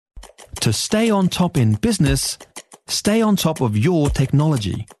To stay on top in business, stay on top of your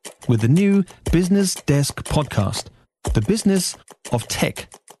technology with the new Business Desk podcast, The Business of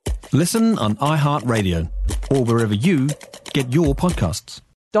Tech. Listen on iHeartRadio or wherever you get your podcasts.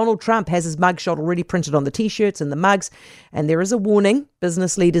 Donald Trump has his mugshot already printed on the T-shirts and the mugs, and there is a warning.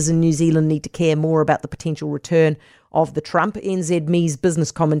 Business leaders in New Zealand need to care more about the potential return of the Trump. NZME's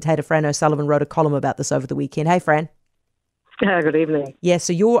business commentator Fran O'Sullivan wrote a column about this over the weekend. Hey, Fran. Good evening. Yeah,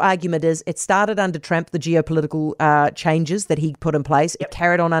 so your argument is it started under Trump, the geopolitical changes that he put in place. Yep. It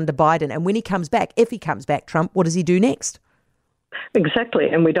carried on under Biden. And when he comes back, if he comes back, Trump, what does he do next? Exactly,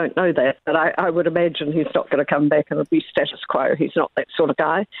 and we don't know that. But I would imagine he's not going to come back and it'll be status quo. He's not that sort of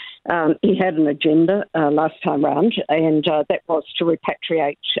guy. He had an agenda last time round, and that was to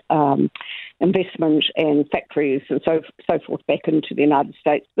repatriate investment and factories and so forth back into the United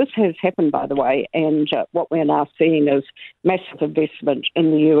States. This has happened, by the way, and what we're now seeing is massive investment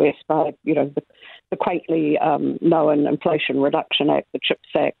in the US by, the quaintly known Inflation Reduction Act, the CHIPS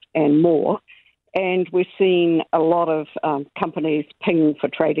Act, and more. And we're seeing a lot of companies ping for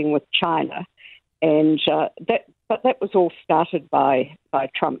trading with China, and that was all started by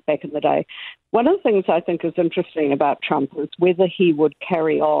Trump back in the day. One of the things I think is interesting about Trump is whether he would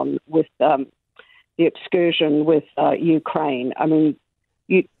carry on with the excursion with Ukraine. I mean,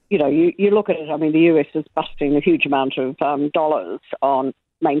 you look at it. I mean, the US is busting a huge amount of dollars on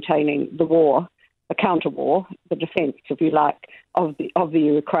maintaining the war, the counter-war, the defence, if you like, of the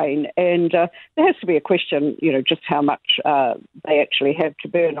Ukraine. And there has to be a question, just how much they actually have to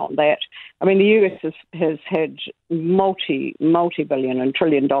burn on that. I mean, the US has had multi-billion and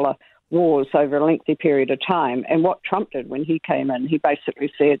trillion-dollar wars over a lengthy period of time. And what Trump did when he came in, he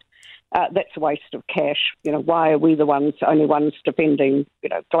basically said, that's a waste of cash. Why are we the only ones defending,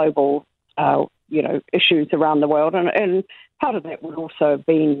 global, issues around the world? And part of that would also have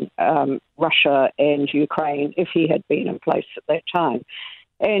been Russia and Ukraine if he had been in place at that time.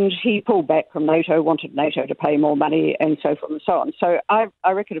 And he pulled back from NATO, wanted NATO to pay more money, and so forth and so on. So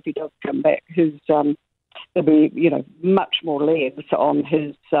I reckon if he does come back, there'll be, much more legs on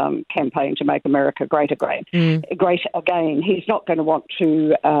his campaign to make America great again. He's not going to want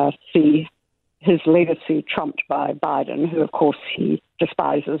to see his legacy trumped by Biden, who, of course, he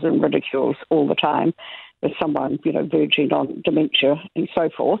despises and ridicules all the time, as someone, verging on dementia and so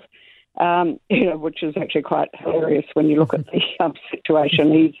forth, which is actually quite hilarious when you look at the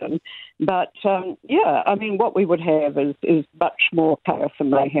situation he's in. But, what we would have is much more chaos and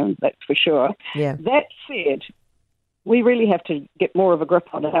mayhem, that's for sure. Yeah. That said, we really have to get more of a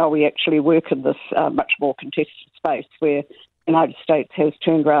grip on how we actually work in this much more contested space where the United States has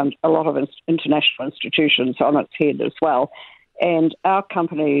turned around a lot of international institutions on its head as well. And our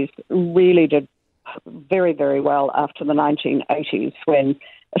companies really did very, very well after the 1980s when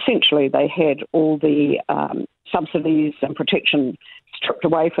essentially they had all the subsidies and protection stripped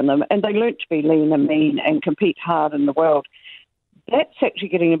away from them, and they learnt to be lean and mean and compete hard in the world. That's actually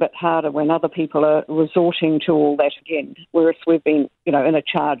getting a bit harder when other people are resorting to all that again, whereas we've been, in a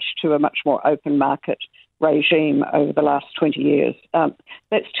charge to a much more open market regime over the last 20 years.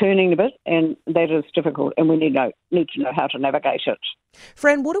 That's turning a bit, and that is difficult, and we need to know how to navigate it.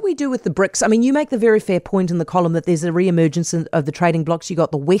 Fran, what do we do with the BRICS? I mean, you make the very fair point in the column that there's a re-emergence of the trading blocs. You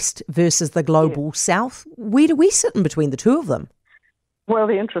got the West versus the global South. Where do we sit in between the two of them? Well,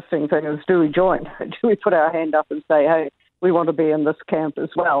 the interesting thing is, do we join? Do we put our hand up and say, hey, we want to be in this camp as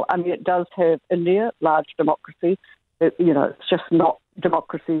well? I mean, it does have India, large democracy. It's just not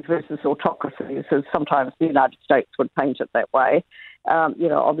democracies versus autocracies, as sometimes the United States would paint it that way.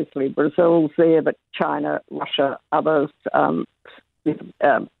 Obviously Brazil's there, but China, Russia, others,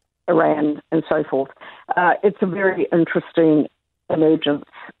 Iran, and so forth. It's a very interesting emergence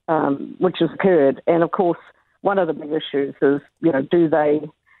which has occurred. And, of course, one of the big issues is, do they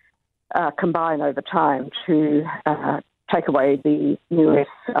combine over time to take away the US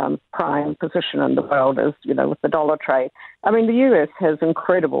prime position in the world as, with the dollar trade. I mean, the US has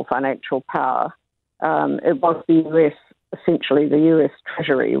incredible financial power. It was the US, essentially the US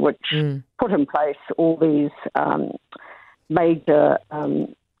Treasury, which put in place all these major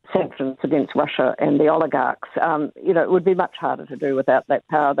sanctions against Russia and the oligarchs. It would be much harder to do without that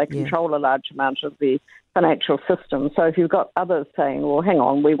power. They control a large amount of the financial system. So if you've got others saying, well, hang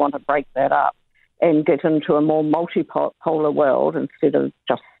on, we want to break that up and get into a more multipolar world instead of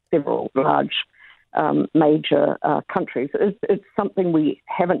just several large major countries. It's something we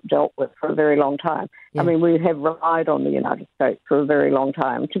haven't dealt with for a very long time. Yeah. I mean, we have relied on the United States for a very long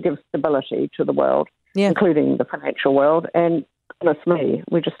time to give stability to the world, including the financial world. And goodness me,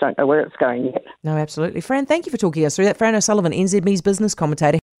 we just don't know where it's going yet. No, absolutely. Fran, thank you for talking us through that. Fran O'Sullivan, NZME's business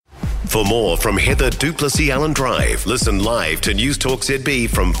commentator. For more from Heather Duplessis-Allen Drive, listen live to News Talk ZB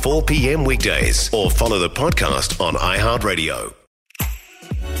from 4 p.m. weekdays or follow the podcast on iHeartRadio.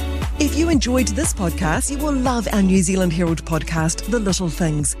 If you enjoyed this podcast, you will love our New Zealand Herald podcast, The Little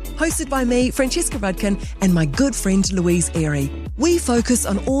Things, hosted by me, Francesca Rudkin, and my good friend Louise Airy. We focus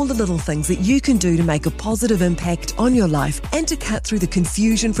on all the little things that you can do to make a positive impact on your life and to cut through the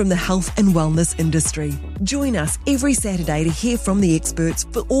confusion from the health and wellness industry. Join us every Saturday to hear from the experts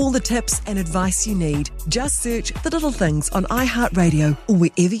for all the tips and advice you need. Just search The Little Things on iHeartRadio or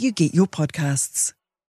wherever you get your podcasts.